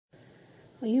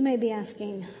Well, you may be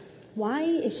asking, why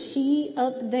is she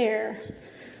up there?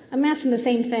 I'm asking the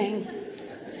same thing.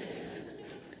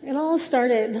 It all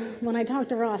started when I talked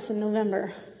to Ross in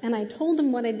November, and I told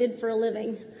him what I did for a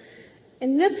living.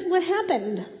 And that's what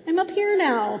happened. I'm up here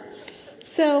now.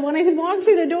 So when I walked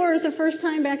through the doors the first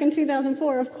time back in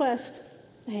 2004 of Quest,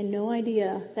 I had no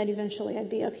idea that eventually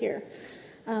I'd be up here.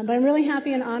 But I'm really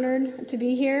happy and honored to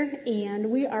be here,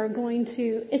 and we are going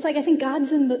to, it's like I think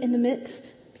God's in the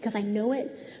midst, because I know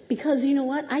it, because you know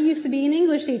what? I used to be an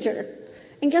English teacher.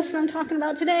 And guess what I'm talking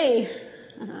about today?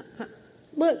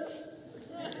 Books.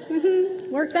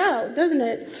 Works out, doesn't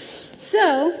it?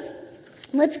 So,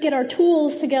 let's get our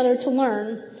tools together to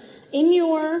learn. In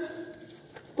your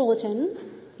bulletin,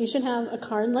 you should have a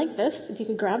card like this, if you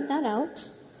could grab that out.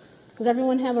 Does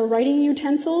everyone have a writing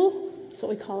utensil? That's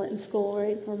what we call it in school,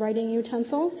 right? A writing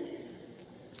utensil.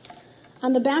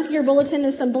 On the back of your bulletin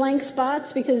is some blank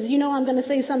spots, because you know I'm going to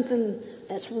say something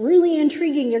that's really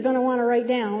intriguing you're going to want to write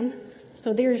down.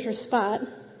 So there's your spot.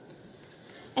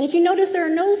 And if you notice, there are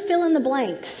no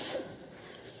fill-in-the-blanks.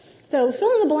 So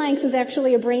fill-in-the-blanks is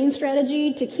actually a brain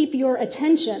strategy to keep your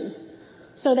attention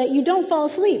so that you don't fall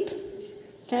asleep.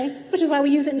 Okay? Which is why we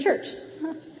use it in church.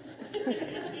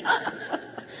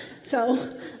 So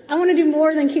I want to do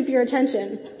more than keep your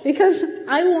attention, because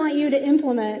I want you to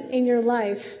implement in your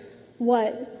life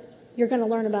what you're going to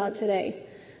learn about today.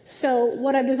 So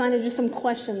what I've designed is just some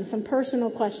questions, some personal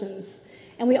questions.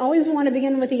 And we always want to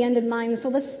begin with the end in mind, so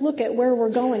let's look at where we're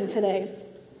going today.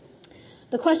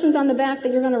 The questions on the back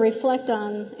that you're going to reflect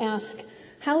on ask,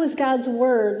 how is God's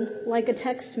Word like a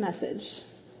text message?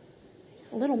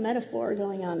 A little metaphor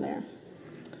going on there.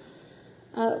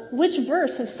 Which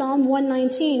verse of Psalm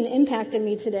 119 impacted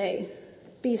me today?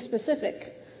 Be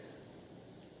specific.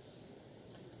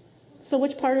 So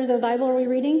which part of the Bible are we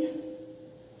reading?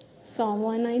 Psalm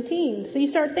 119. So you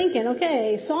start thinking,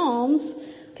 okay, Psalms.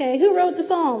 Okay, who wrote the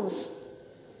Psalms?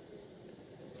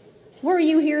 Were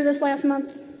you here this last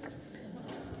month?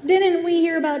 Didn't we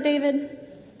hear about David?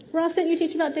 Ross, didn't you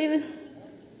teach about David?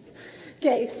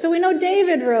 Okay, so we know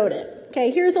David wrote it.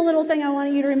 Okay, here's a little thing I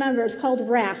want you to remember. It's called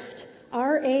raft.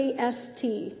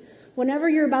 R-A-F-T. Whenever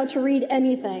you're about to read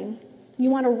anything, you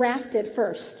want to raft it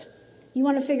first. You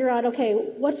want to figure out, okay,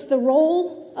 what's the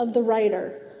role of the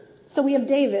writer? So we have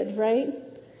David, right?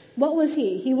 What was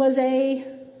he? He was a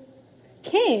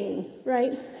king,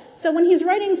 right? So when he's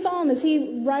writing Psalm, is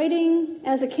he writing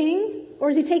as a king, or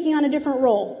is he taking on a different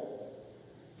role?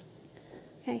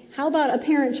 Okay, how about a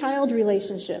parent-child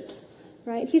relationship,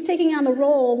 right? He's taking on the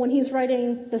role when he's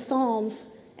writing the Psalms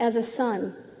as a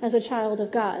son, as a child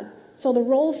of God. So the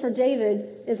role for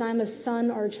David is I'm a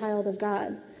son or a child of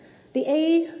God. The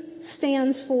A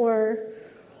stands for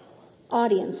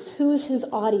audience. Who is his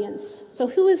audience? So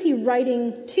who is he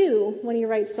writing to when he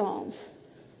writes Psalms?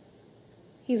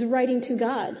 He's writing to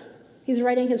God. He's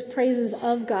writing his praises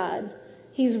of God.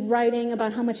 He's writing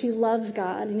about how much he loves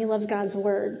God and he loves God's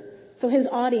word. So his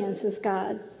audience is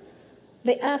God.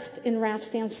 The F in RAF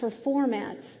stands for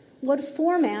format. What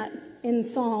format in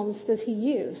Psalms does he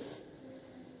use?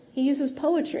 He uses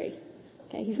poetry.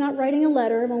 Okay, he's not writing a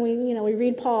letter. When we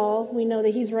read Paul, we know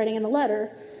that he's writing in a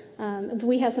letter.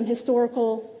 We have some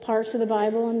historical parts of the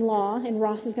Bible and law, and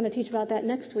Ross is going to teach about that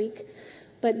next week.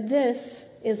 But this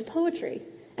is poetry.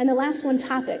 And the last one,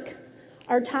 topic.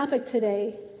 Our topic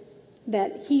today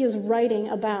that he is writing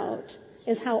about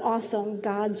is how awesome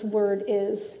God's word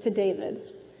is to David.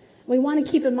 We want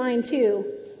to keep in mind, too,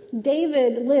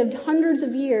 David lived hundreds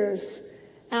of years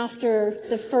after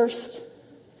the first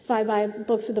 5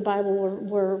 books of the Bible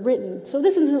were written. So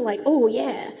this isn't like, oh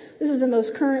yeah, this is the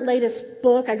most current, latest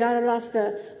book. I got it off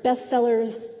the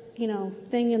bestsellers,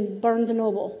 thing in Barnes &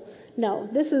 Noble. No,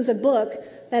 this is a book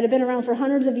that had been around for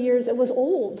hundreds of years. It was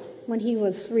old when he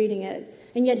was reading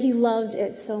it, and yet he loved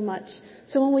it so much.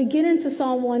 So when we get into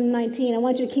Psalm 119, I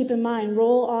want you to keep in mind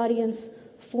role, audience,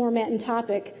 format, and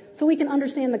topic, so we can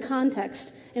understand the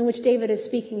context in which David is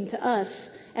speaking to us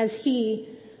as he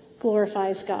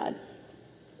glorifies God.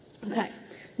 Okay,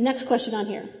 next question on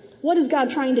here. What is God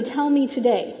trying to tell me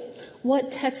today?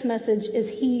 What text message is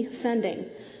he sending?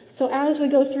 So as we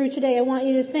go through today, I want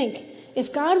you to think,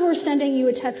 if God were sending you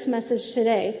a text message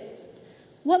today,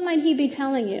 what might he be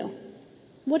telling you?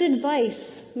 What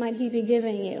advice might he be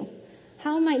giving you?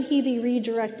 How might he be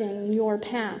redirecting your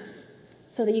path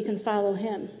so that you can follow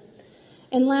him?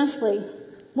 And lastly,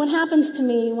 what happens to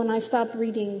me when I stop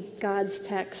reading God's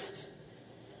text?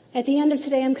 At the end of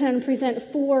today, I'm going to present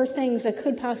 4 things that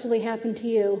could possibly happen to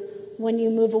you when you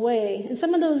move away. And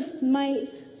some of those might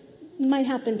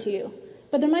happen to you.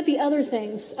 But there might be other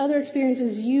things, other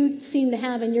experiences you seem to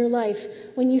have in your life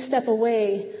when you step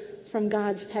away from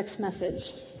God's text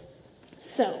message.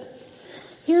 So,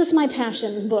 here's my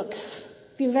passion, books.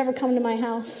 If you've ever come to my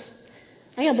house,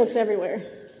 I got books everywhere.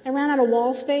 I ran out of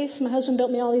wall space. My husband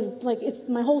built me all these,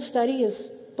 my whole study is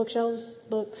bookshelves,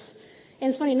 books. And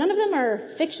it's funny, none of them are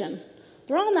fiction.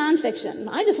 They're all nonfiction.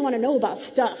 I just want to know about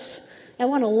stuff. I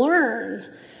want to learn.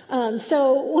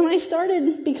 So when I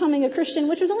started becoming a Christian,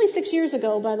 which was only 6 years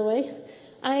ago, by the way,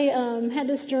 I had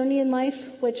this journey in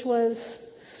life, which was,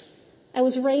 I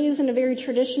was raised in a very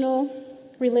traditional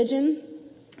religion.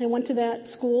 I went to that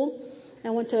school.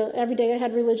 Every day I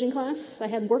had religion class. I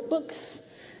had workbooks.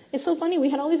 It's so funny, we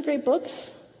had all these great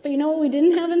books, but you know what we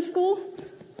didn't have in school?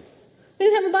 We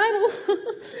didn't have a Bible.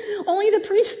 Only the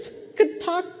priest could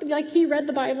talk like he read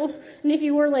the Bible. And if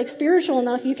you were like spiritual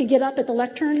enough, you could get up at the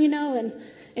lectern,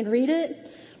 and read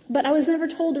it. But I was never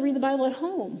told to read the Bible at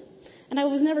home. And I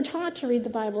was never taught to read the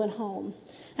Bible at home.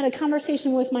 I had a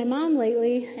conversation with my mom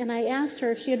lately, and I asked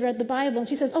her if she had read the Bible, and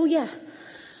she says, oh yeah,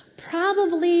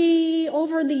 probably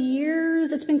over the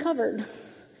years it's been covered.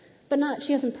 But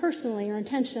she hasn't personally or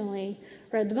intentionally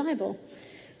read the Bible.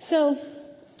 So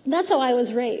that's how I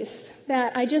was raised,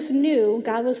 that I just knew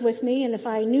God was with me, and if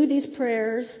I knew these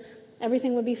prayers,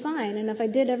 everything would be fine. And if I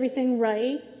did everything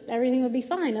right, everything would be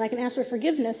fine. And I can ask for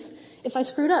forgiveness if I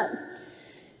screwed up.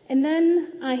 And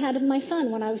then I had my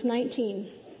son when I was 19.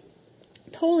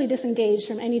 Totally disengaged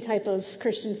from any type of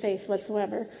Christian faith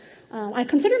whatsoever. I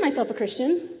considered myself a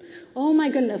Christian. Oh my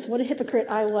goodness, what a hypocrite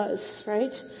I was,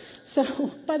 right? So,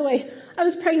 by the way, I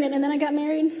was pregnant and then I got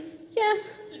married. Yeah,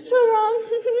 a little wrong.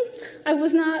 I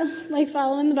was not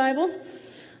following the Bible.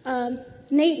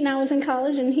 Nate now is in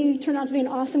college and he turned out to be an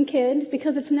awesome kid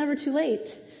because it's never too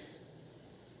late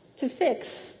to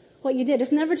fix what you did.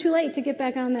 It's never too late to get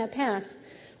back on that path.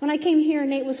 When I came here,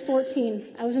 Nate was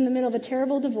 14. I was in the middle of a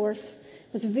terrible divorce.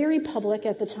 It was very public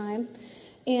at the time.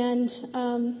 And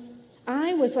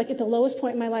I was at the lowest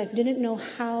point in my life. Didn't know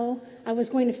how I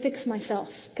was going to fix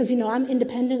myself. Because, I'm an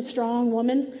independent, strong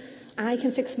woman. I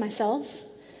can fix myself.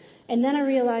 And then I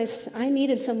realized I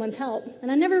needed someone's help.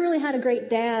 And I never really had a great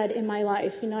dad in my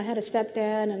life. I had a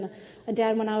stepdad and a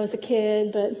dad when I was a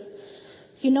kid. But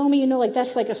if you know me,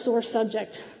 that's a sore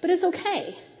subject. But it's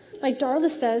okay. Like Darla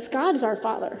says, God's our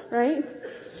Father, right?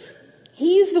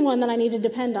 He's the one that I need to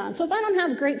depend on. So if I don't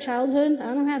have a great childhood,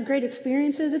 I don't have great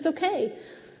experiences, it's okay.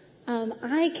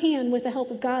 I can, with the help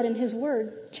of God and His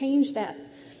Word, change that.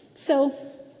 So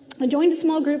I joined a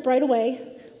small group right away.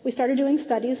 We started doing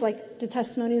studies like the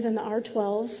testimonies in the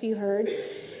R12 you heard.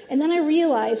 And then I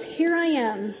realized, here I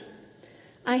am.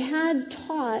 I had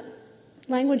taught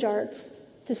language arts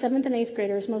to 7th and 8th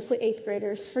graders, mostly 8th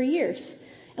graders, for years.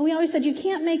 And we always said, you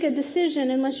can't make a decision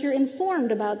unless you're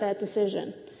informed about that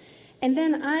decision. And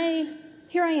then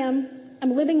here I am,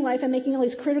 I'm living life, I'm making all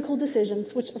these critical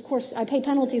decisions, which of course I pay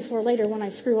penalties for later when I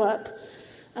screw up.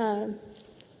 And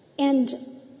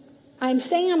I'm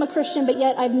saying I'm a Christian, but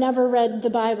yet I've never read the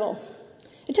Bible.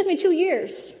 It took me 2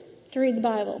 years to read the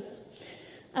Bible.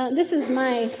 This is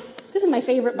my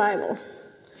favorite Bible,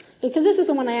 because this is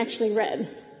the one I actually read.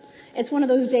 It's one of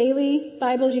those daily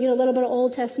Bibles. You get a little bit of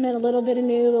Old Testament, a little bit of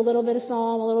New, a little bit of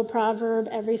Psalm, a little proverb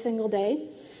every single day.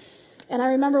 And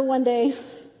I remember one day,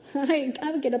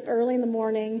 I would get up early in the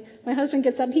morning. My husband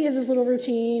gets up. He has his little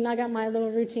routine. I got my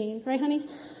little routine. Right, honey?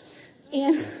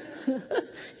 And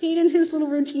he did his little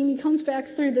routine. He comes back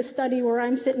through the study where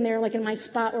I'm sitting there in my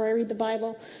spot where I read the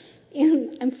Bible.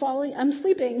 And I'm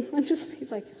sleeping.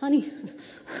 He's like, honey,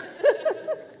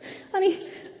 honey,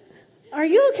 are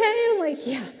you okay? And I'm like,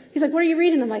 yeah. He's like, what are you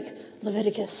reading? I'm like,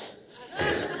 Leviticus.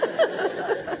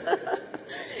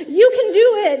 You can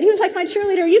do it. He was like my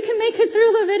cheerleader. You can make it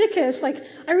through Leviticus.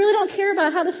 I really don't care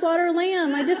about how to slaughter a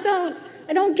lamb.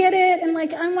 I don't get it. And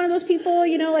I'm one of those people,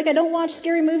 I don't watch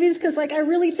scary movies because I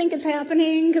really think it's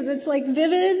happening because it's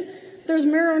vivid. There's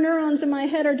mirror neurons in my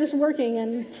head are just working.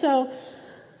 And so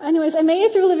anyways, I made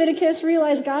it through Leviticus,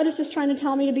 realized God is just trying to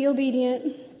tell me to be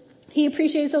obedient. He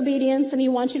appreciates obedience and He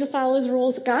wants you to follow His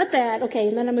rules. Got that. Okay.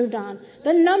 And then I moved on.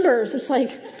 Then Numbers. It's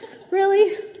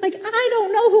really? I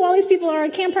don't know who all these people are. I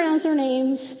can't pronounce their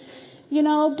names,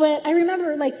 but I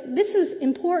remember this is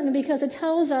important because it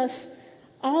tells us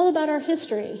all about our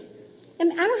history.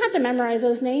 And I don't have to memorize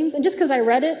those names. And just because I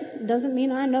read it doesn't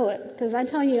mean I know it. Because I'm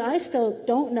telling you, I still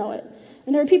don't know it.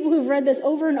 And there are people who've read this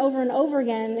over and over and over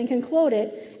again and can quote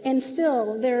it, and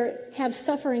still they have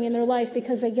suffering in their life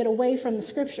because they get away from the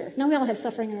Scripture. Now, we all have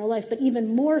suffering in our life, but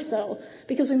even more so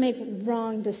because we make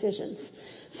wrong decisions.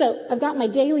 So I've got my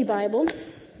daily Bible.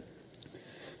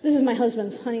 This is my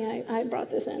husband's. Honey, I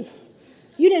brought this in.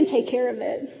 You didn't take care of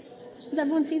it. Does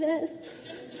everyone see that?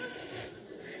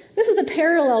 This is a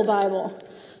parallel Bible.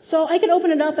 So I could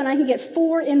open it up and I can get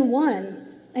 4 in 1.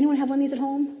 Anyone have one of these at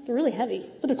home? They're really heavy,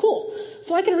 but they're cool.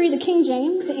 So I could read the King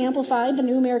James, the Amplified, the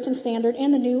New American Standard,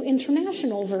 and the New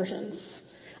International versions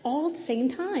all at the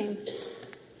same time.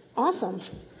 Awesome.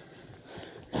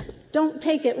 Don't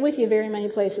take it with you very many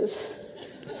places.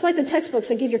 It's like the textbooks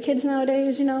they give your kids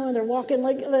nowadays, and they're walking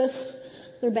like this,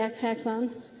 their backpacks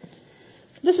on.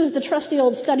 This is the trusty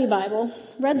old study Bible,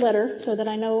 red letter, so that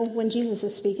I know when Jesus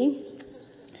is speaking.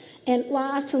 And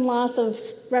lots of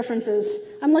references.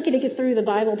 I'm lucky to get through the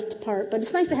Bible part, but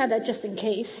it's nice to have that just in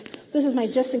case. This is my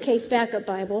just in case backup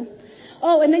Bible.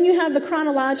 Oh, and then you have the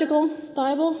chronological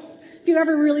Bible. If you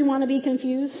ever really want to be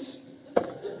confused.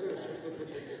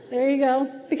 There you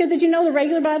go. Because did you know the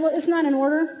regular Bible is not in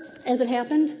order as it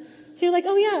happened? So you're like,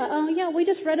 oh yeah, we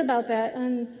just read about that.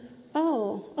 And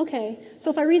oh, okay.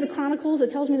 So if I read the Chronicles, it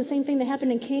tells me the same thing that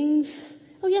happened in Kings.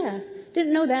 Oh yeah,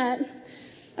 didn't know that.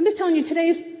 I'm just telling you,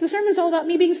 the sermon's all about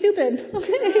me being stupid.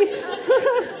 Okay.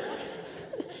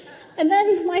 And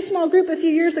then my small group a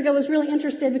few years ago was really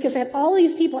interested because they had all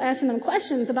these people asking them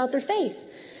questions about their faith.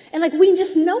 And we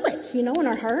just know it, in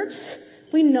our hearts.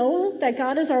 We know that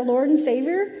God is our Lord and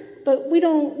Savior, but we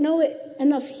don't know it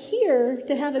enough here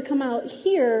to have it come out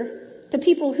here to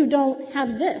people who don't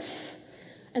have this.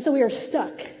 And so we are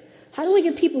stuck. How do we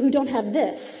get people who don't have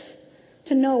this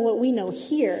to know what we know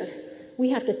here? We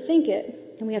have to think it.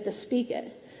 And we have to speak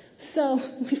it. So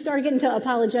we started getting to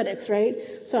apologetics, right?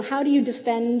 So how do you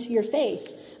defend your faith?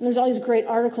 And there's all these great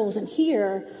articles in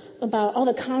here about all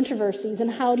the controversies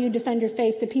and how do you defend your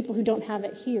faith to people who don't have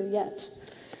it here yet.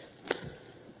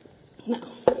 Now,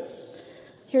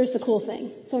 here's the cool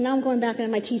thing. So now I'm going back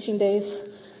into my teaching days.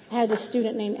 I had this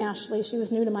student named Ashley. She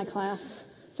was new to my class,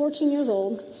 14 years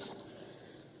old,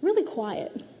 really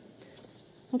quiet.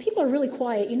 When people are really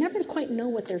quiet, you never quite know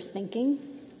what they're thinking.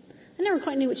 I never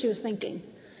quite knew what she was thinking.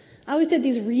 I always did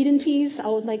these read-and-tees. I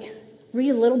would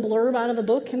read a little blurb out of a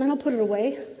book and then I'll put it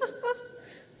away.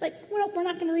 Well, we're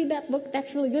not going to read that book.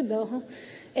 That's really good though, huh?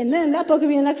 And then that book would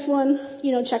be the next one,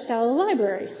 checked out of the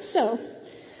library. So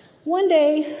one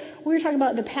day we were talking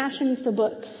about the passion for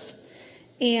books.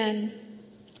 And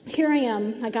here I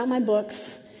am. I got my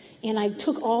books and I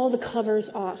took all the covers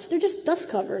off. They're just dust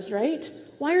covers, right?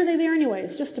 Why are they there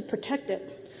anyways? Just to protect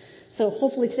it. So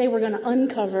hopefully today we're going to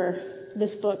uncover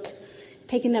this book,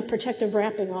 taking that protective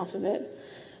wrapping off of it.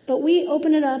 But we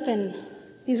open it up, and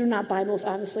these are not Bibles,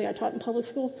 obviously. I taught in public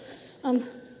school.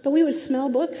 But we would smell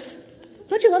books.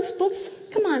 Don't you love books?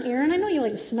 Come on, Erin. I know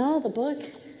you smell the book.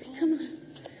 Come on.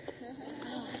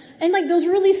 And those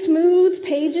really smooth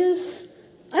pages.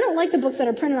 I don't like the books that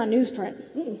are printed on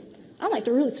newsprint. I like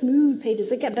the really smooth pages.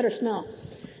 They get better smell.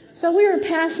 So we were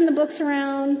passing the books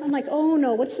around. I'm like, oh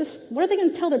no, what's this? What are they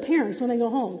going to tell their parents when they go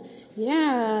home?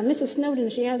 Yeah, Mrs. Snowden,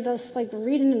 she had us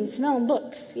reading and smelling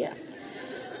books. Yeah.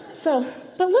 So,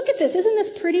 but look at this. Isn't this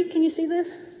pretty? Can you see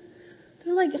this?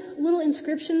 There are little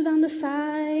inscriptions on the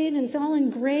side and it's all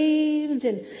engraved.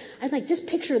 And I just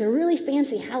picture the really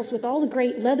fancy house with all the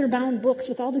great leather-bound books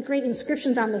with all the great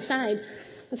inscriptions on the side.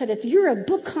 I said, if you're a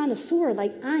book connoisseur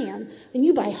like I am, then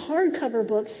you buy hardcover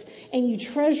books and you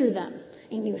treasure them.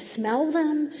 And you smell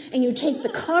them, and you take the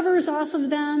covers off of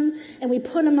them, and we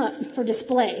put them up for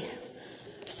display.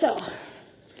 So,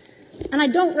 and I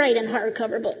don't write in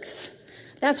hardcover books.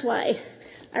 That's why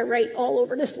I write all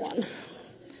over this one.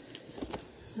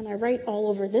 And I write all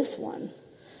over this one.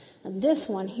 And this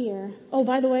one here. Oh,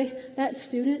 by the way, that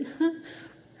student,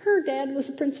 her dad was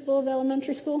the principal of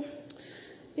elementary school.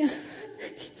 Yeah.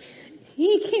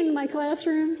 He came to my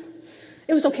classroom.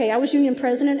 It was okay. I was union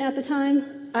president at the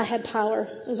time. I had power.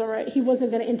 It was all right. He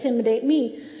wasn't going to intimidate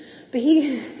me. But he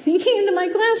came to my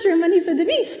classroom and he said,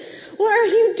 Denise, what are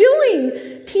you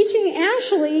doing? Teaching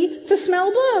Ashley to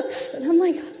smell books. And I'm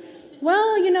like,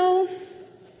 well,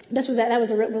 that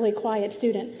was a really quiet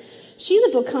student. She's a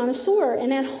book connoisseur.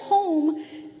 And at home,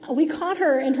 we caught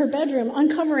her in her bedroom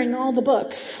uncovering all the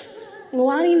books and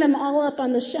lining them all up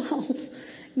on the shelf.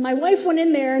 My wife went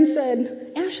in there and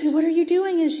said, Ashley, what are you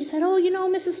doing? And she said, oh,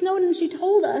 Mrs. Snowden, she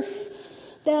told us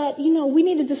that, we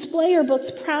need to display our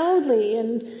books proudly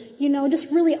and,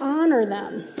 just really honor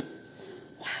them.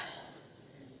 Wow.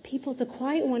 People, the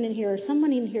quiet one in here,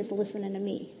 someone in here is listening to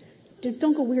me. Just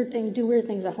don't do weird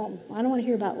things at home. I don't want to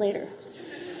hear about later.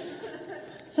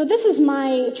 So this is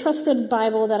my trusted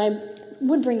Bible that I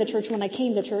would bring to church when I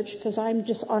came to church because I'm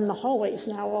just on the hallways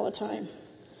now all the time.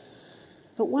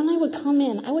 But when I would come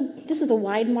in, this is a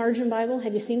wide margin Bible.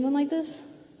 Have you seen one like this?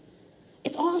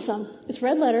 It's awesome. It's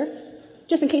red letter.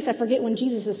 Just in case I forget when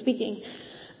Jesus is speaking.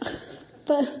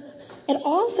 But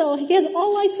he has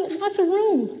lots of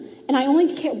room. And I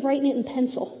only kept writing it in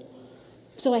pencil.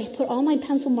 So I put all my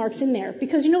pencil marks in there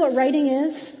because you know what writing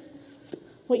is?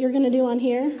 What you're going to do on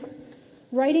here?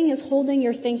 Writing is holding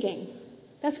your thinking.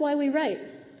 That's why we write.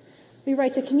 We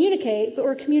write to communicate, but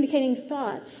we're communicating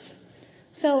thoughts.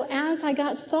 So as I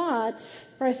got thoughts,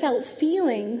 or I felt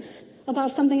feelings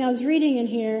about something I was reading in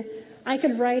here, I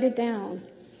could write it down.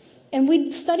 And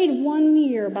we studied 1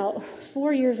 year, about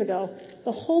 4 years ago,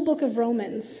 the whole book of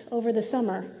Romans over the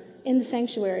summer in the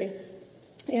sanctuary.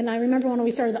 And I remember when we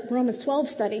started the Romans 12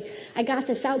 study, I got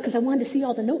this out because I wanted to see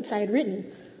all the notes I had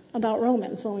written about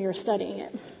Romans when we were studying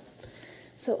it.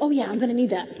 So, oh yeah, I'm going to need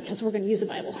that because we're going to use the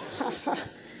Bible.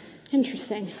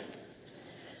 Interesting.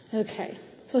 Okay,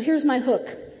 so here's my hook.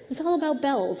 It's all about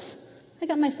bells. I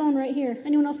got my phone right here.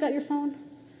 Anyone else got your phone?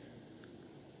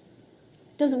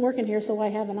 Doesn't work in here, so why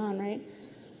have it on, right?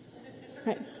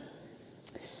 Right.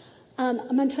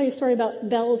 I'm going to tell you a story about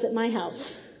bells at my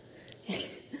house.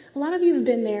 A lot of you have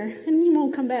been there, and you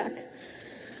won't come back.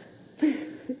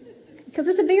 Because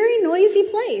it's a very noisy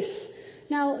place.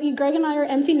 Now, Greg and I are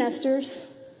empty nesters.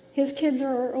 His kids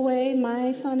are away.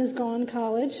 My son is gone to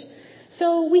college.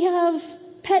 So we have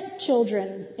pet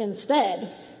children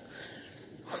instead.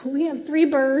 We have 3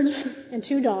 birds and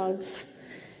 2 dogs.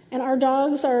 And our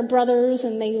dogs are brothers,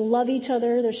 and they love each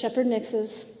other. They're shepherd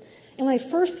mixes. And when I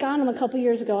first got them a couple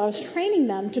years ago, I was training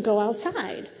them to go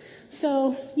outside.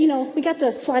 So, we got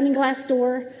the sliding glass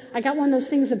door. I got one of those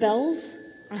things, the bells.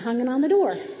 I hung it on the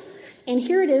door. And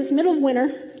here it is, middle of winter.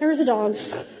 There's the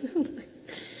dogs.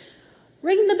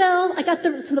 Ring the bell. I got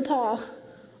the paw.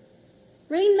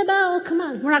 Ring the bell. Come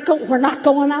on. We're not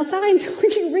going outside until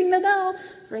you ring the bell.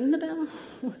 Ring the bell.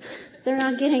 They're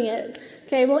not getting it.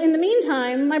 Okay, well, in the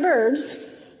meantime, my birds,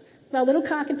 my little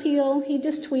cockatiel, he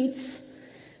just tweets.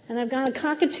 And I've got a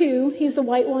cockatoo. He's the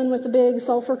white one with the big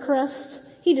sulfur crest.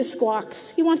 He just squawks.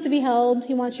 He wants to be held.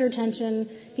 He wants your attention.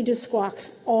 He just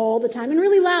squawks all the time and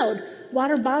really loud.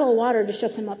 Bottle of water just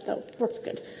shuts him up, though. Works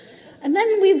good. And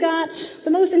then we've got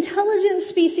the most intelligent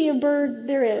species of bird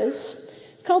there is.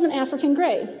 It's called an African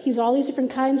gray. He's all these different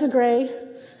kinds of gray.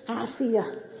 See ya.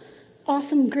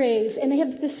 Awesome grays. And they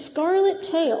have this scarlet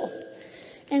tail.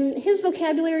 And his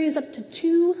vocabulary is up to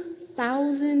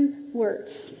 2,000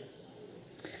 words.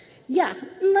 Yeah,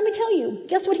 and let me tell you,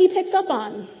 guess what he picks up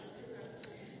on?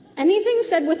 Anything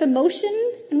said with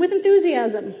emotion and with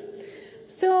enthusiasm.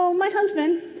 So my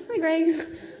husband, hi Greg,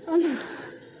 I'm going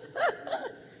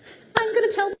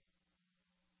to tell.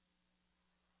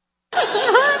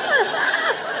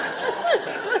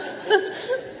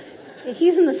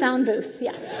 He's in the sound booth,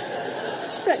 yeah.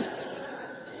 It's good.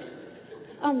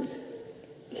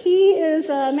 He is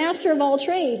a master of all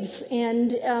trades,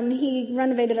 and he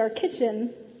renovated our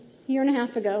kitchen a year and a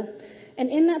half ago. And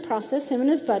in that process, him and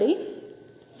his buddy,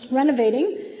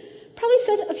 renovating, probably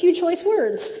said a few choice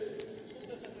words.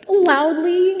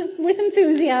 Loudly, with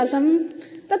enthusiasm,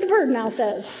 that the bird now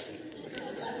says.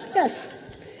 Yes.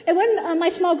 And when my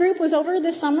small group was over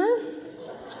this summer,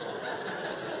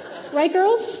 right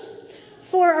girls?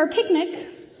 For our picnic,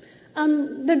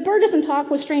 the bird doesn't talk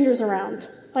with strangers around.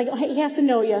 Like, he has to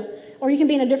know you. Or you can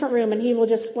be in a different room and he will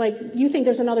just, you think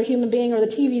there's another human being or the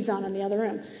TV's on in the other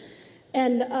room.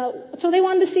 And so they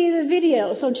wanted to see the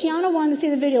video. So Tiana wanted to see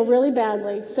the video really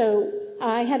badly. So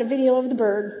I had a video of the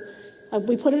bird.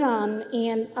 We put it on.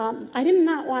 And I did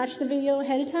not watch the video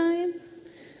ahead of time.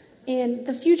 And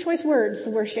the few choice words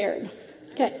were shared.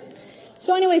 Okay.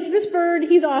 So anyways, this bird,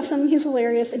 he's awesome. He's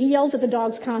hilarious. And he yells at the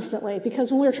dogs constantly. Because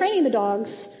when we were training the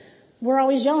dogs, we're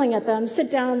always yelling at them. Sit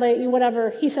down, lady, whatever.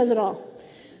 He says it all.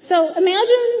 So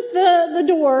imagine the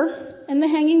door and the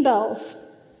hanging bells.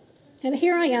 And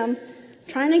here I am,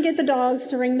 trying to get the dogs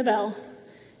to ring the bell.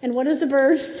 And what does the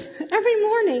bird every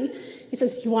morning? He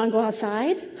says, you want to go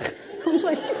outside? I'm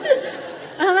like,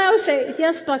 and I would say,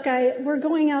 yes, Buckeye, we're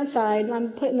going outside.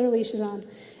 I'm putting their leashes on.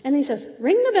 And he says,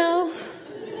 ring the bell.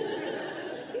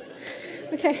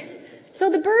 Okay. So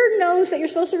the bird knows that you're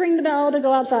supposed to ring the bell to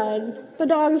go outside. The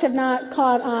dogs have not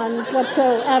caught on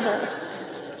whatsoever.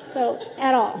 So,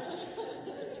 at all.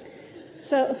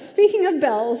 So, speaking of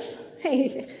bells,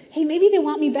 hey, maybe they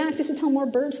want me back just to tell more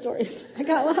bird stories. I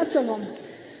got lots of them.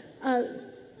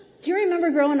 Do you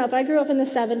remember growing up? I grew up in the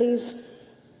 70s,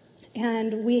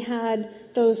 and we had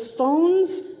those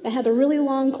phones that had the really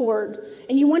long cord.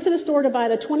 And you went to the store to buy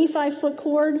the 25-foot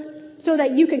cord so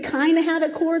that you could kind of have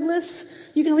it cordless.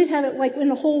 You can at least have it in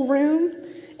the whole room.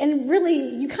 And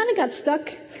really, you kind of got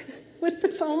stuck with the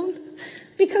phone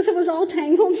because it was all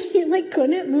tangled. You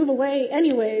couldn't move away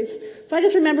anyways. So I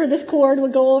just remember this cord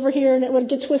would go over here and it would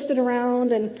get twisted around.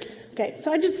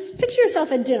 So I just picture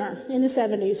yourself at dinner in the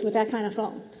 70s with that kind of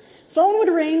phone. Phone would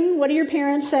ring. What do your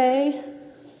parents say?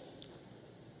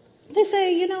 They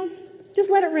say, just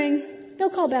let it ring. They'll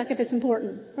call back if it's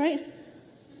important, right?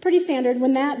 Pretty standard.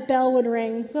 When that bell would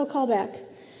ring, they'll call back.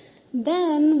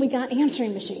 Then we got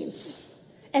answering machines.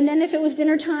 And then if it was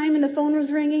dinner time and the phone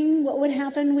was ringing, what would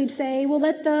happen? We'd say, well,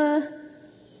 let the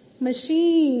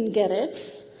machine get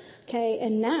it. Okay,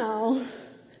 and now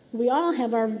we all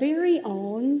have our very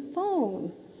own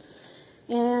phone.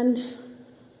 And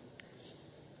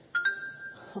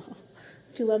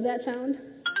do you love that sound?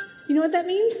 You know what that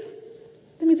means?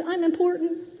 That means I'm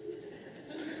important.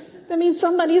 That means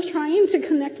somebody's trying to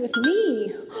connect with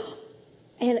me.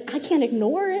 And I can't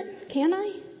ignore it, can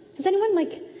I? Has anyone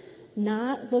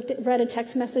not read a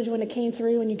text message when it came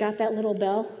through and you got that little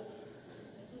bell?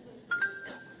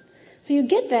 So you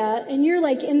get that and you're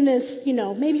in this,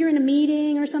 maybe you're in a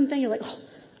meeting or something. You're like,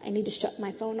 I need to shut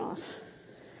my phone off.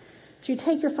 So you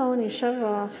take your phone and you shut it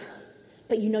off,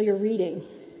 but you're reading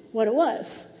what it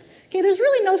was. Okay, there's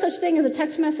really no such thing as a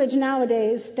text message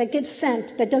nowadays that gets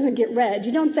sent that doesn't get read.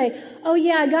 You don't say, oh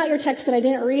yeah, I got your text and I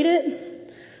didn't read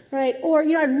it, right? Or,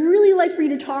 I'd really like for you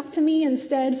to talk to me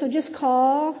instead, so just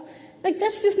call.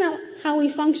 That's just not how we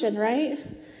function, right?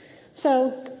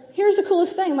 So here's the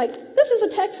coolest thing, this is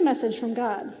a text message from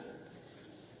God.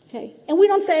 Okay, and we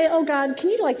don't say, oh God,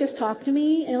 can you just talk to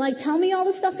me and tell me all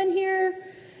the stuff in here?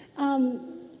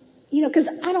 Because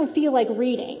I don't feel like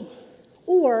reading.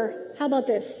 Or how about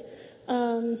this?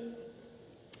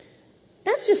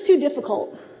 That's just too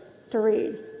difficult to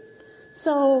read.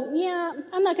 So, yeah,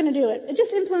 I'm not going to do it. It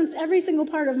just influenced every single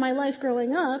part of my life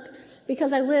growing up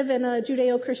because I live in a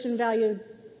Judeo-Christian valued,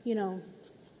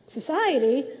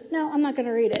 society. No, I'm not going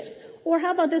to read it. Or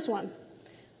how about this one?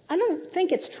 I don't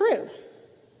think it's true.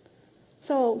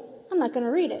 So, I'm not going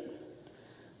to read it.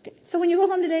 Okay. So when you go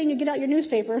home today and you get out your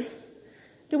newspaper,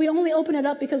 do we only open it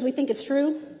up because we think it's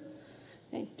true?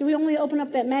 Okay. Do we only open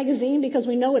up that magazine because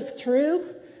we know it's true?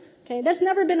 Okay. That's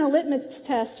never been a litmus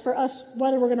test for us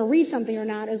whether we're going to read something or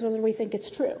not, is whether we think it's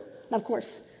true. Now, of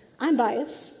course, I'm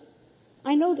biased.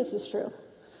 I know this is true.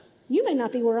 You may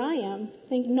not be where I am,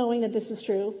 knowing that this is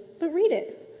true, but read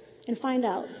it and find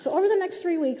out. So over the next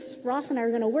 3 weeks, Ross and I are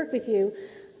going to work with you.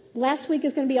 Last week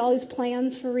is going to be all these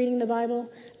plans for reading the Bible.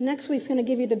 Next week's going to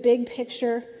give you the big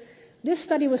picture. This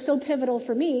study was so pivotal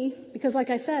for me because, like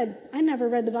I said, I never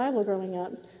read the Bible growing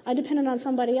up. I depended on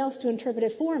somebody else to interpret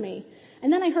it for me.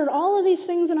 And then I heard all of these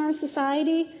things in our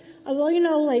society,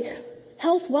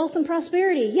 health, wealth, and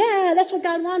prosperity. Yeah, that's what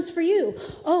God wants for you.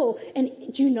 Oh,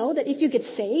 and do you know that if you get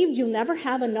saved, you'll never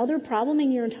have another problem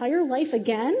in your entire life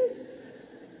again?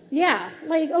 Yeah,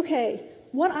 okay.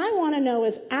 What I want to know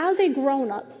is, as a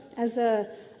grown-up, as an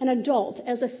adult,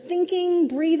 as a thinking,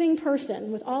 breathing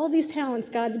person with all of these talents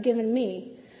God's given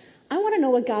me, I want to know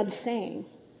what God's saying.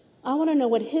 I want to know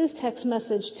what his text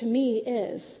message to me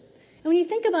is. And when you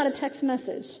think about a text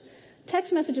messages,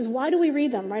 why do we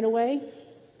read them right away?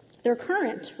 They're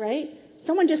current, right?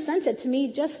 Someone just sent it to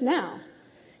me just now.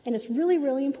 And it's really,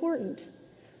 really important.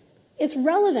 It's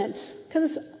relevant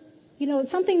because,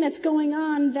 it's something that's going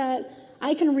on that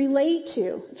I can relate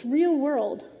to. It's real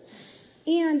world.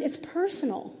 And it's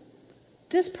personal.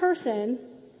 This person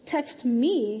texted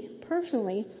me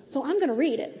personally, so I'm going to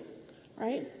read it,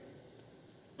 right?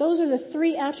 Those are the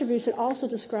 3 attributes that also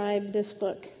describe this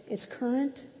book. It's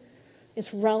current,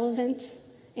 it's relevant,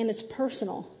 and it's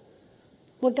personal.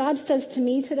 What God says to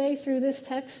me today through this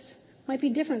text might be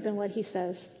different than what he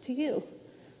says to you.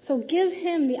 So give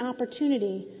him the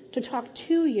opportunity to talk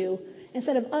to you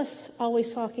instead of us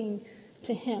always talking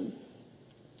to him.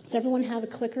 Does everyone have the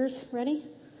clickers ready?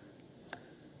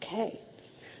 Okay.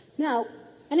 Now,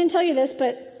 I didn't tell you this,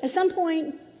 but at some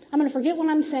point, I'm going to forget what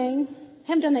I'm saying. I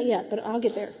haven't done that yet, but I'll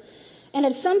get there. And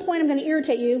at some point, I'm going to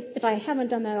irritate you if I haven't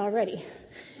done that already.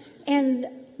 And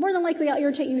more than likely, I'll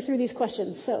irritate you through these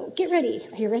questions. So get ready.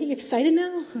 Are you ready? Excited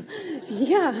now?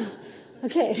 Yeah.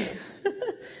 Okay.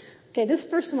 Okay, this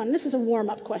first one, this is a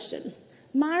warm-up question.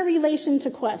 My relation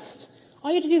to Quest. All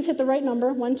you have to do is hit the right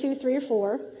number, 1, 2, 3, or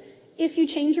 4. If you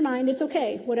change your mind, it's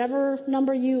okay. Whatever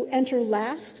number you enter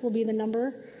last will be the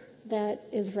number that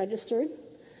is registered.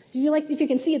 If you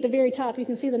can see at the very top, you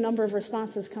can see the number of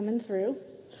responses coming through.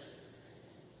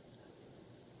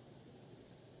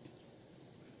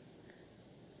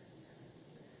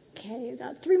 Okay,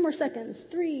 about 3 more seconds.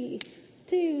 3,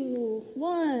 2,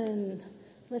 1.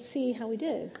 Let's see how we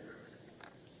did.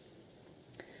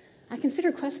 I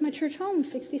consider Quest my church home,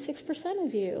 66%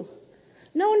 of you.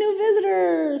 No new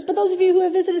visitors, but those of you who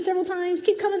have visited several times,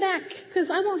 keep coming back, because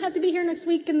I won't have to be here next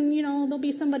week, and, there'll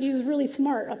be somebody who's really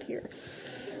smart up here.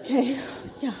 Okay,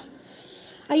 yeah.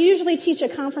 I usually teach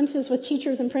at conferences with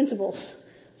teachers and principals.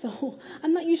 So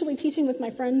I'm not usually teaching with my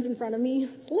friends in front of me.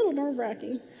 It's a little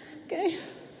nerve-wracking. Okay.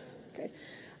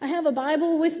 I have a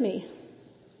Bible with me.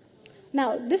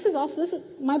 Now,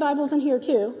 my Bible's in here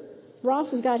too. Ross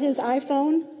has got his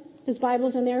iPhone. His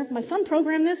Bible's in there. My son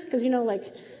programmed this because,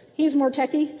 he's more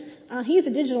techie. He's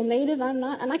a digital native. I'm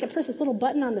not. And I can press this little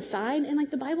button on the side and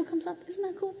the Bible comes up. Isn't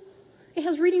that cool? It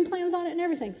has reading plans on it and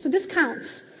everything. So this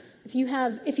counts if you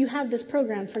have this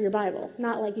program for your Bible.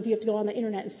 Not like if you have to go on the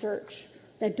internet and search.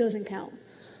 That doesn't count.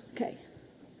 Okay.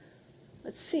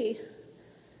 Let's see.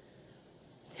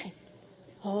 Okay.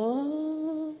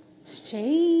 Oh,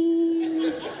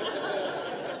 shame.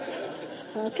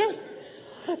 Okay.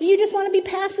 You just want to be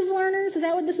passive learners? Is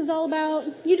that what this is all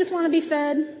about? You just want to be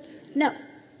fed? No.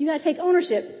 You got to take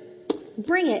ownership.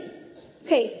 Bring it.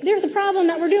 Okay, there's a problem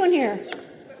that we're doing here.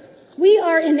 We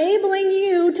are enabling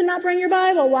you to not bring your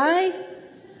Bible. Why?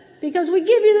 Because we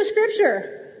give you the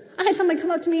scripture. I had somebody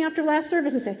come up to me after last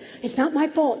service and say, it's not my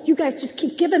fault. You guys just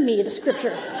keep giving me the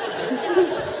scripture.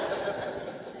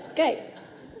 Okay.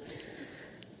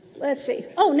 Let's see.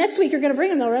 Oh, next week you're going to bring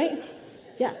them though, right?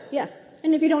 Yeah.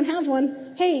 And if you don't have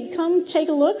one, hey, come take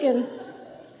a look and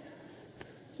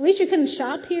at least you can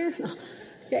shop here.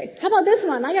 Okay. How about this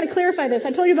one? I got to clarify this.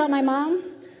 I told you about my mom.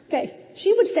 Okay.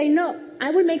 She would say no.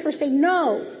 I would make her say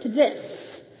no to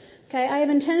this. Okay. I have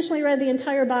intentionally read the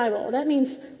entire Bible. That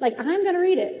means I'm going to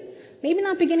read it. Maybe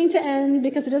not beginning to end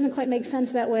because it doesn't quite make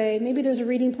sense that way. Maybe there's a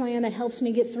reading plan that helps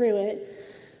me get through it.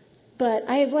 But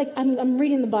I'm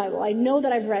reading the Bible. I know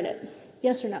that I've read it.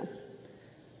 Yes or no?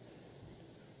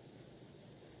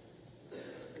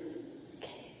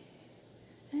 Okay.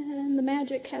 And the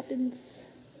magic happens.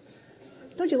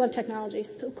 Don't you love technology?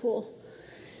 So cool.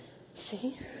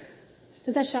 See?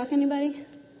 Does that shock anybody?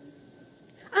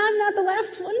 I'm not the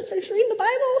last one to finish reading the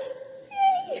Bible.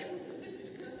 Yay!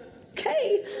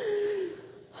 Okay.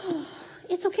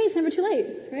 It's okay. It's never too late,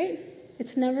 right?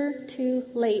 It's never too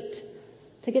late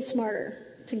to get smarter,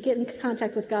 to get in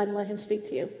contact with God and let him speak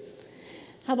to you.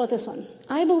 How about this one?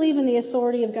 I believe in the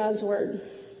authority of God's word.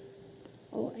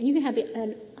 Oh, you can have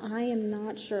and I am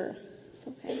not sure. It's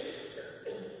okay.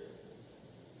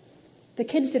 The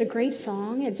kids did a great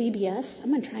song at VBS. I'm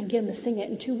going to try and get them to sing it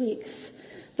in 2 weeks.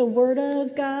 The word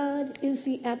of God is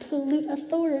the absolute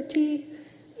authority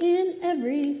in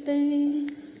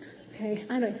everything. Okay,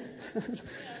 I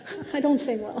don't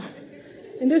sing well.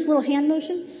 And there's little hand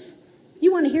motions.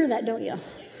 You want to hear that, don't you?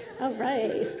 All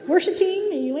right. Worship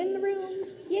team, are you in the room?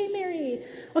 Yay, Mary.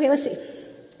 Okay, let's see.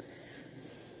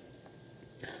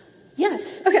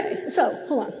 Yes. Okay, so,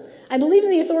 hold on. I believe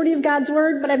in the authority of God's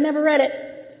word, but I've never read it.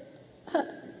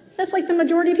 That's like the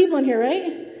majority of people in here,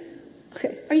 right?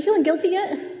 Okay. Are you feeling guilty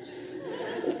yet?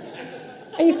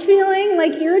 Are you feeling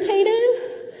irritated?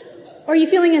 Or are you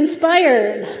feeling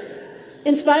inspired?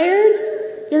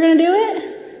 Inspired? You're going to do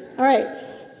it? All right.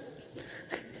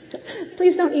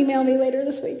 Please don't email me later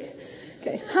this week.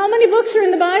 Okay. How many books are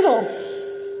in the Bible?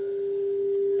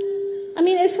 I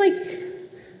mean,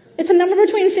 it's a number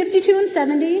between 52 and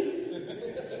 70.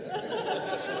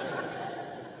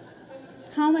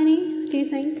 How many do you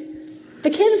think? The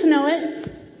kids know it.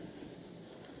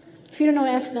 If you don't know,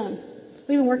 ask them.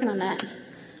 We've been working on that.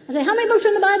 I say, how many books are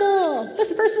in the Bible? What's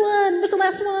the first one? What's the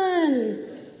last one?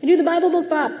 I do the Bible book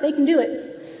bop. They can do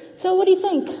it. So what do you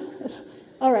think?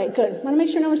 All right, good. Want to make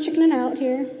sure no one's chickening out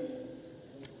here.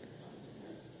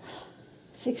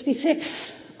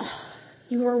 66. Oh,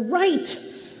 you were right.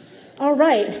 All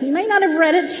right. You may not have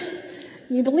read it.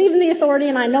 You believe in the authority,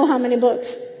 and I know how many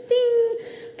books. Ding.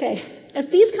 Okay. If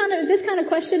this kind of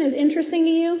question is interesting to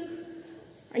you,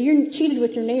 you cheated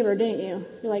with your neighbor, didn't you?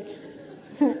 You're like,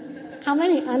 how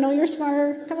many? I know you're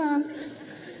smarter. Come on.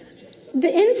 The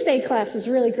in-state class is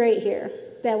really great here.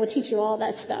 That will teach you all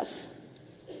that stuff.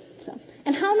 So,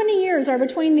 and how many years are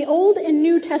between the Old and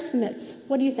New Testaments?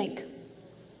 What do you think?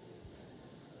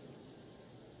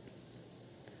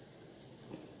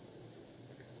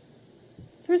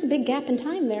 There's a big gap in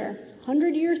time there.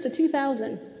 100 years to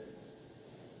 2,000.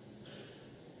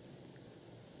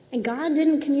 And God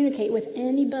didn't communicate with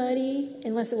anybody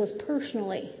unless it was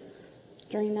personally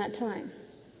during that time.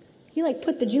 He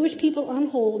put the Jewish people on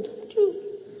hold.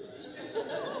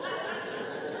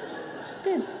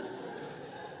 Did.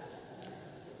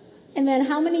 And then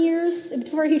how many years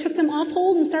before he took them off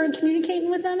hold and started communicating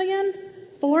with them again?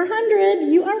 400.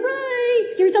 You are right.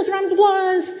 Give yourselves a round of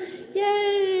applause.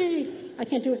 Yay. I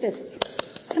can't do it with this.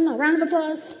 Come on, round of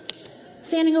applause.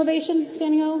 Standing ovation.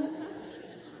 Standing O.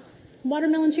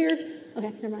 Watermelon cheer. Okay,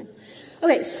 never mind.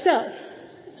 Okay, so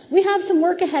we have some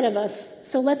work ahead of us.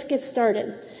 So let's get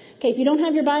started. Okay, if you don't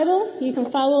have your Bible, you can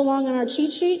follow along on our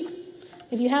cheat sheet.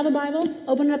 If you have a Bible,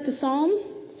 open it up to Psalm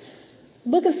The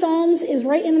book of Psalms is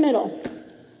right in the middle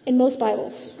in most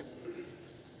Bibles.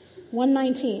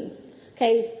 119.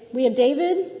 Okay, we have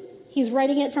David. He's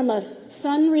writing it from a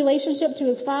son relationship to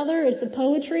his father. It's the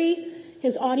poetry.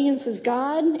 His audience is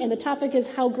God, and the topic is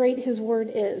how great his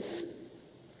word is.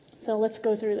 So let's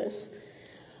go through this.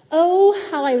 Oh,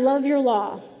 how I love your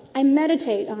law. I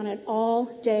meditate on it all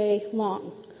day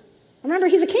long. Remember,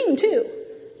 he's a king too.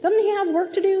 Doesn't he have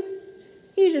work to do?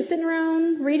 He's just sitting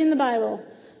around reading the Bible.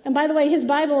 And by the way, his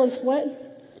Bible is what?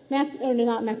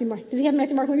 Not Matthew, Mark. Does he have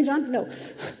Matthew, Mark, Luke, and John? No.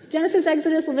 Genesis,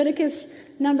 Exodus, Leviticus,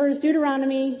 Numbers,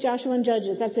 Deuteronomy, Joshua, and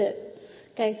Judges. That's it.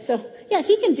 Okay, so yeah,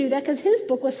 he can do that because his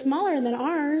book was smaller than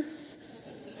ours.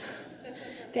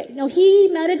 Okay, no, he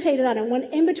meditated on it. When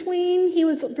in between, he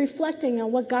was reflecting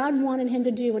on what God wanted him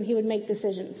to do when he would make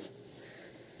decisions.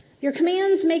 Your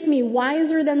commands make me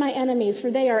wiser than my enemies,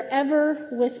 for they are ever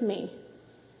with me.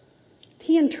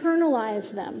 He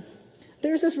internalized them.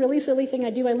 There's this really silly thing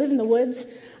I do. I live in the woods.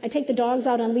 I take the dogs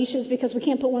out on leashes because we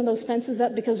can't put one of those fences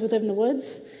up because we live in the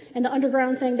woods. And the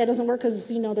underground thing, that doesn't work because,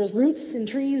 there's roots and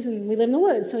trees and we live in the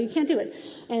woods, so you can't do it.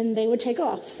 And they would take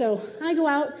off. So I go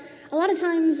out a lot of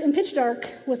times in pitch dark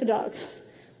with the dogs.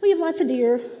 We have lots of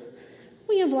deer.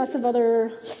 We have lots of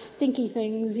other stinky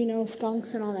things,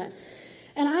 skunks and all that.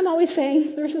 And I'm always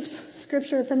saying, there's this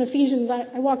scripture from Ephesians.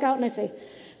 I walk out and I say,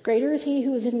 greater is he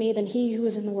who is in me than he who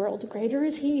is in the world. Greater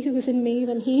is he who is in me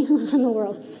than he who is in the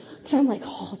world. So I'm like,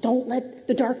 don't let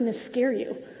the darkness scare you.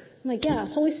 I'm like, yeah,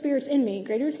 Holy Spirit's in me.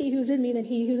 Greater is he who's in me than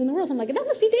he who's in the world. I'm like, that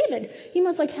must be David. He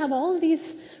must have all of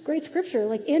these great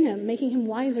scripture in him, making him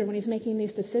wiser when he's making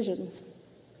these decisions.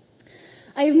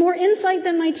 I have more insight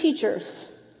than my teachers.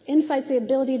 Insight's the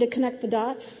ability to connect the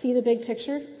dots, see the big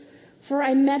picture. For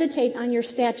I meditate on your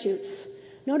statutes.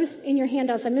 Notice in your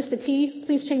handouts, I missed a T.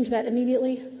 Please change that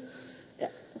immediately.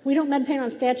 We don't meditate on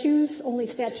statues, only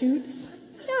statutes.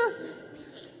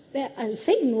 Yeah.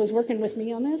 Satan was working with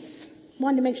me on this.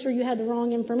 Wanted to make sure you had the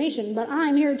wrong information, but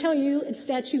I'm here to tell you it's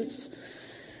statutes.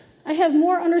 I have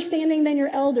more understanding than your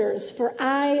elders, for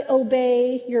I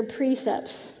obey your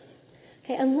precepts.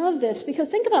 Okay, I love this because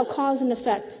think about cause and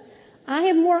effect. I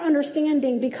have more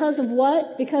understanding because of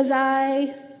what? Because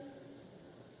I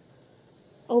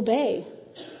obey.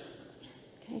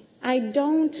 Okay. I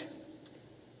don't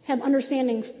have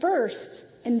understanding first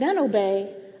and then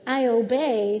obey. I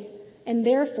obey, and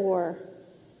therefore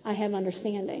I have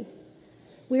understanding.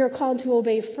 We are called to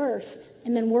obey first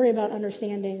and then worry about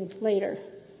understanding later.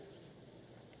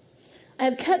 I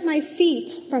have kept my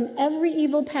feet from every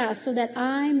evil path so that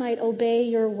I might obey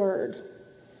your word.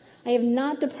 I have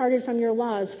not departed from your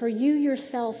laws, for you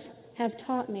yourself have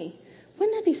taught me.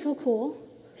 Wouldn't that be so cool?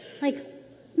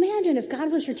 Imagine if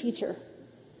God was your teacher.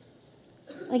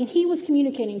 And he was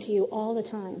communicating to you all the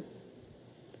time.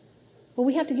 But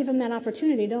we have to give him that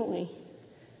opportunity, don't we?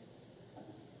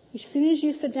 As soon as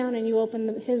you sit down and you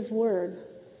open his word,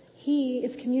 he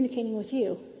is communicating with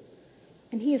you.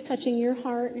 And he is touching your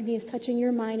heart, and he is touching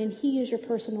your mind, and he is your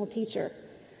personal teacher.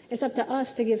 It's up to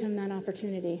us to give him that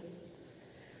opportunity.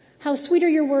 How sweet are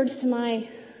your words to my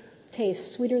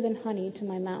taste, sweeter than honey to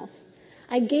my mouth.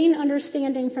 I gain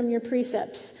understanding from your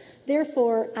precepts.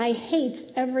 Therefore, I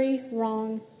hate every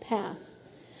wrong path.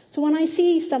 So when I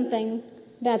see something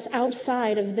that's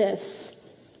outside of this,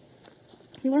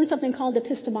 you learn something called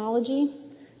epistemology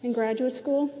in graduate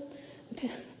school.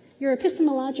 Your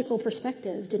epistemological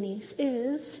perspective, Denise,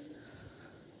 is...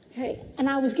 Okay, and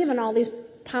I was given all these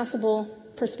possible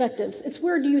perspectives. It's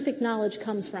where do you think knowledge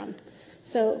comes from?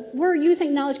 So where you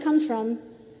think knowledge comes from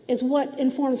is what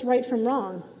informs right from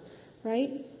wrong,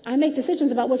 right? I make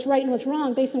decisions about what's right and what's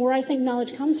wrong based on where I think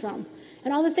knowledge comes from.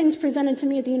 And all the things presented to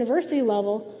me at the university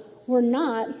level were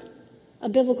not a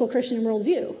biblical Christian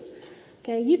worldview.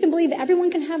 Okay, you can believe that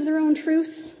everyone can have their own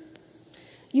truth.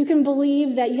 You can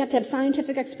believe that you have to have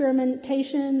scientific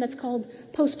experimentation. That's called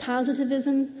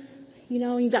post-positivism.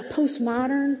 You've got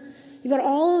postmodern. You've got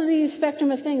all of these spectrum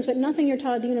of things, but nothing you're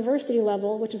taught at the university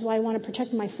level, which is why I want to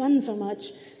protect my son so much,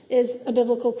 is a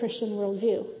biblical Christian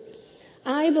worldview.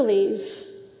 I believe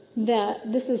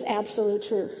that this is absolute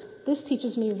truth. This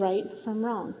teaches me right from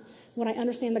wrong. When I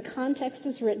understand the context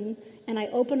is written, and I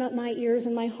open up my ears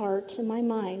and my heart and my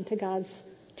mind to God's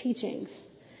teachings.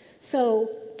 So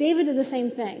David did the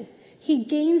same thing. He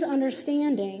gains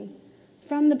understanding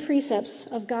from the precepts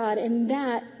of God, and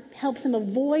that helps him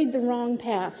avoid the wrong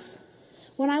paths.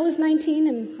 When I was 19,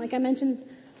 and like I mentioned,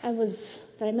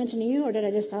 did I mention to you, or did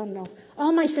I don't know.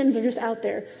 All my sins are just out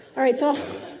there. All right, so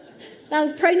I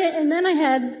was pregnant, and then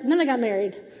I got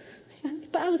married.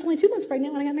 But I was only 2 months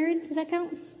pregnant when I got married. Does that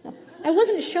count? No. I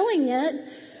wasn't showing yet.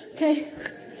 Okay.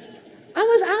 I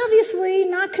was obviously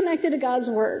not connected to God's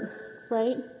word.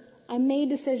 right? I made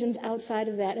decisions outside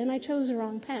of that, and I chose the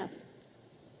wrong path.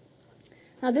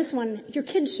 Now this one, your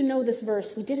kids should know this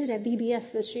verse. We did it at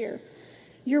VBS this year.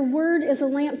 Your word is a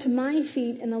lamp to my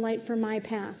feet and a light for my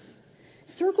path.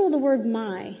 Circle the word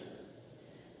my.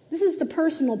 This is the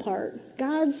personal part.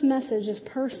 God's message is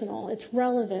personal. It's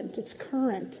relevant. It's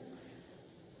current.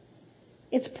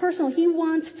 It's personal. He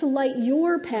wants to light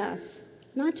your path,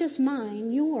 not just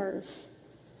mine, yours.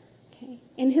 Okay?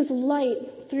 And his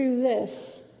light through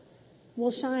this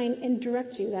will shine and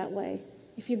direct you that way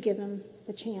if you give him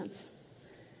the chance.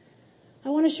 I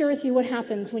want to share with you what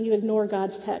happens when you ignore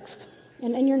God's text.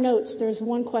 And in your notes, there's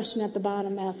one question at the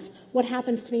bottom asks, what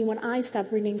happens to me when I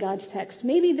stop reading God's text?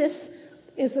 Maybe this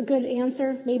is a good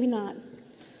answer, maybe not.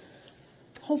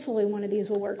 Hopefully one of these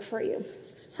will work for you.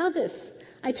 How this?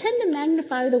 I tend to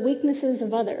magnify the weaknesses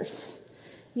of others.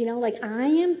 You know, like I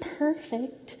am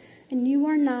perfect and you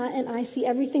are not, and I see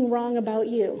everything wrong about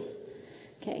you.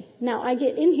 Okay, now I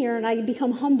get in here and I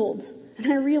become humbled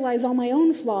and I realize all my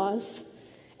own flaws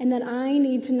and that I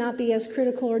need to not be as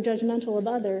critical or judgmental of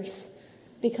others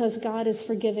because God is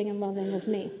forgiving and loving of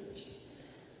me.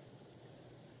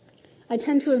 I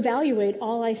tend to evaluate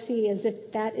all I see as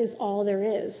if that is all there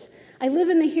is. I live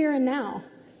in the here and now,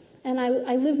 and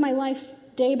I live my life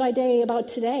day by day about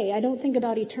today. I don't think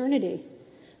about eternity.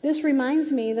 This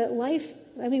reminds me that life,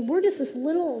 we're just this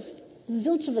little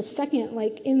zilch of a second,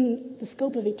 like in the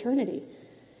scope of eternity.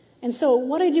 And so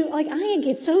what I do, like I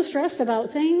get so stressed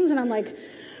about things, and I'm like,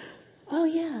 oh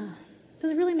yeah,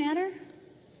 does it really matter?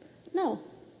 No.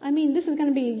 This is going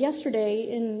to be yesterday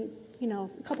in, a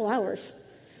couple hours.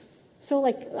 So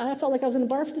I felt like I was in a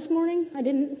barf this morning. I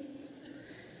didn't.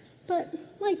 But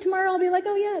tomorrow I'll be like,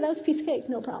 oh yeah, that was a piece of cake.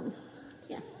 No problem.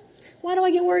 Yeah. Why do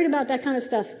I get worried about that kind of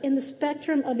stuff? In the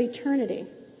spectrum of eternity,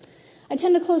 I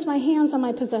tend to close my hands on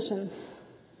my possessions.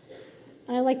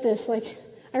 And I like this.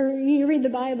 You read the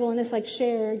Bible and it's like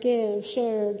share, give,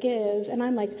 and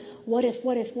I'm like, what if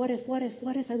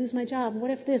I lose my job?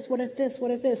 What if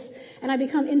this? And I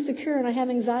become insecure and I have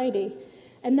anxiety.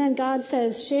 And then God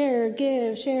says, share,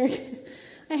 give.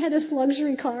 I had this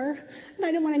luxury car and I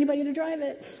didn't want anybody to drive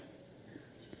it.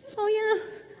 Oh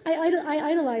yeah,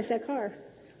 I idolized that car.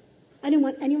 I didn't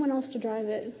want anyone else to drive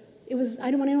it. I didn't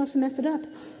want anyone else to mess it up.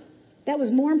 That was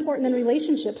more important than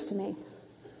relationships to me.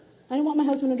 I didn't want my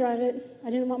husband to drive it. I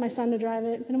didn't want my son to drive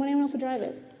it. I didn't want anyone else to drive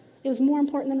it. It was more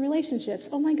important than relationships.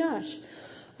 Oh my gosh.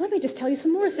 Let me just tell you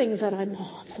some more things that I'm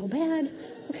so bad.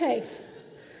 Okay.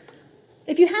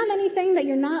 If you have anything that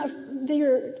you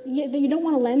don't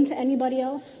want to lend to anybody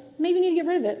else, maybe you need to get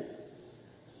rid of it.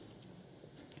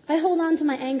 I hold on to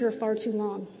my anger far too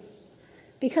long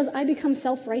because I become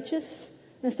self-righteous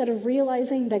instead of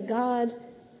realizing that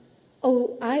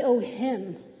I owe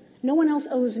him. No one else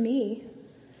owes me.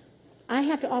 I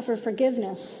have to offer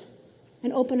forgiveness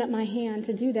and open up my hand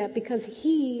to do that because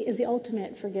he is the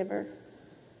ultimate forgiver.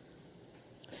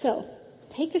 So,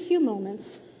 take a few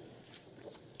moments.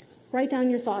 Write down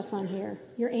your thoughts on here,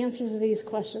 your answers to these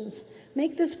questions.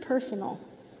 Make this personal.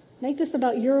 Make this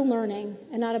about your learning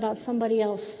and not about somebody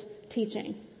else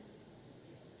teaching.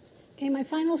 Okay, my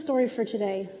final story for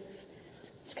today.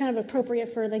 It's kind of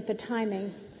appropriate for the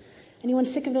timing. Anyone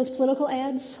sick of those political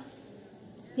ads?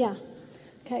 Yeah.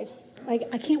 Okay.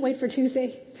 I can't wait for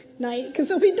Tuesday night because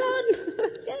they'll be done.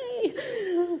 Yay!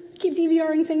 Keep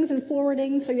DVRing things and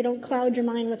forwarding so you don't cloud your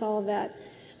mind with all of that.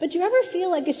 But do you ever feel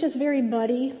like it's just very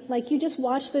muddy? Like you just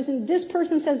watch this and this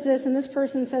person says this and this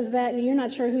person says that and you're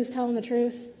not sure who's telling the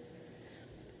truth?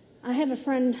 I have a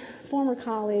friend, former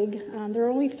colleague. There were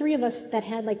only 3 of us that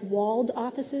had walled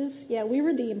offices. Yeah, we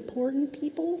were the important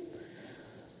people.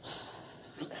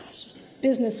 Oh gosh,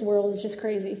 business world is just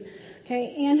crazy.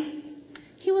 Okay, and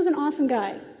he was an awesome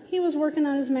guy. He was working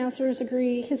on his master's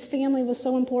degree. His family was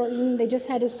so important. They just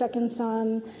had his second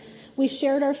son. We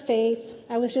shared our faith.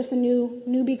 I was just a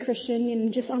newbie Christian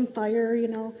and just on fire,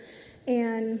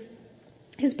 And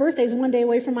his birthday's one day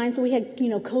away from mine, so we had,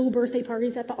 co-birthday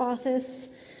parties at the office.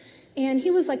 And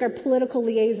he was our political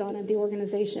liaison at the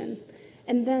organization.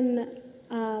 And then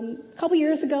a couple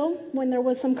years ago, when there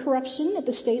was some corruption at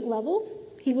the state level,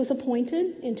 he was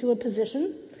appointed into a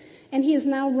position. And he is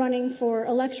now running for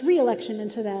re-election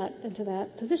into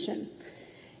that position.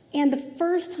 And the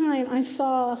first time I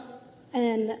saw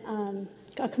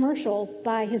a commercial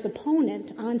by his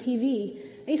opponent on TV,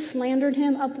 they slandered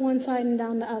him up one side and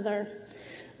down the other.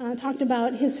 Talked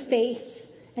about his faith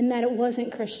and that it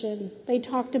wasn't Christian. They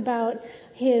talked about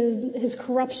his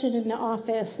corruption in the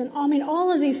office and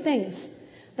all of these things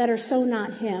that are so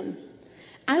not him.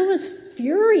 I was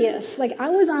furious. I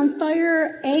was on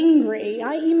fire, angry.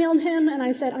 I emailed him and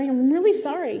I said, I am really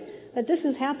sorry that this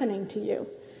is happening to you.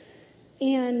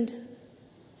 And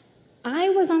I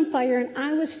was on fire and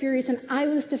I was furious and I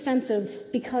was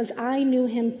defensive because I knew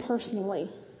him personally.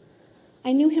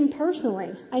 I knew him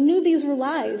personally. I knew these were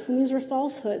lies and these were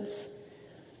falsehoods.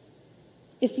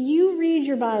 If you read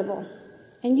your Bible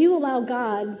and you allow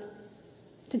God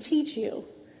to teach you,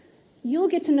 you'll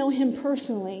get to know him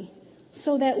personally,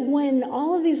 so that when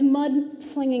all of these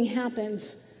mudslinging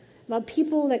happens about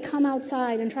people that come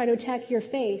outside and try to attack your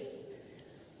faith,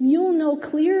 you'll know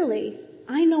clearly,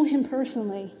 I know him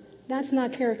personally. That's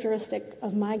not characteristic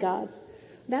of my God.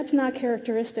 That's not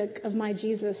characteristic of my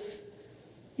Jesus.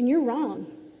 And you're wrong.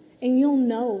 And you'll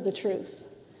know the truth.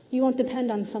 You won't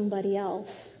depend on somebody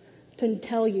else to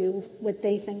tell you what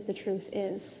they think the truth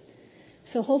is.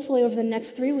 So hopefully over the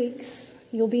next 3 weeks,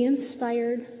 you'll be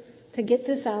inspired to get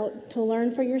this out, to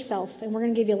learn for yourself, and we're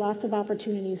going to give you lots of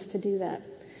opportunities to do that.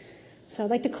 So I'd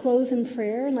like to close in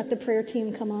prayer and let the prayer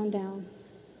team come on down.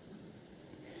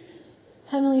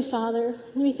 Heavenly Father,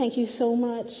 we thank you so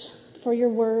much for your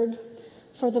word,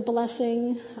 for the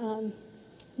blessing.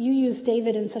 You used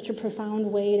David in such a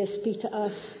profound way to speak to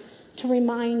us, to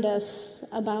remind us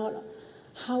about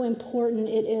how important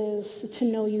it is to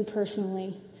know you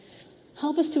personally.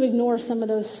 Help us to ignore some of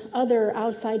those other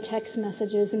outside text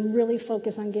messages and really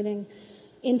focus on getting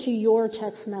into your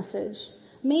text message.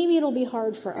 Maybe it'll be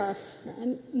hard for us,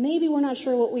 and maybe we're not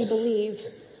sure what we believe,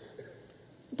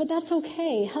 but that's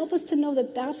okay. Help us to know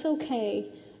that that's okay,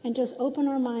 and just open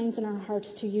our minds and our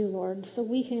hearts to you, Lord, so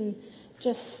we can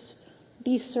just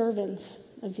be servants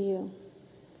of you.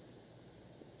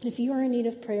 If you are in need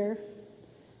of prayer,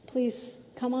 please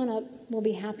come on up. We'll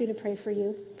be happy to pray for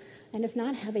you. And if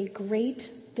not, have a great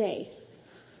day.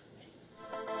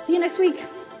 See you next week.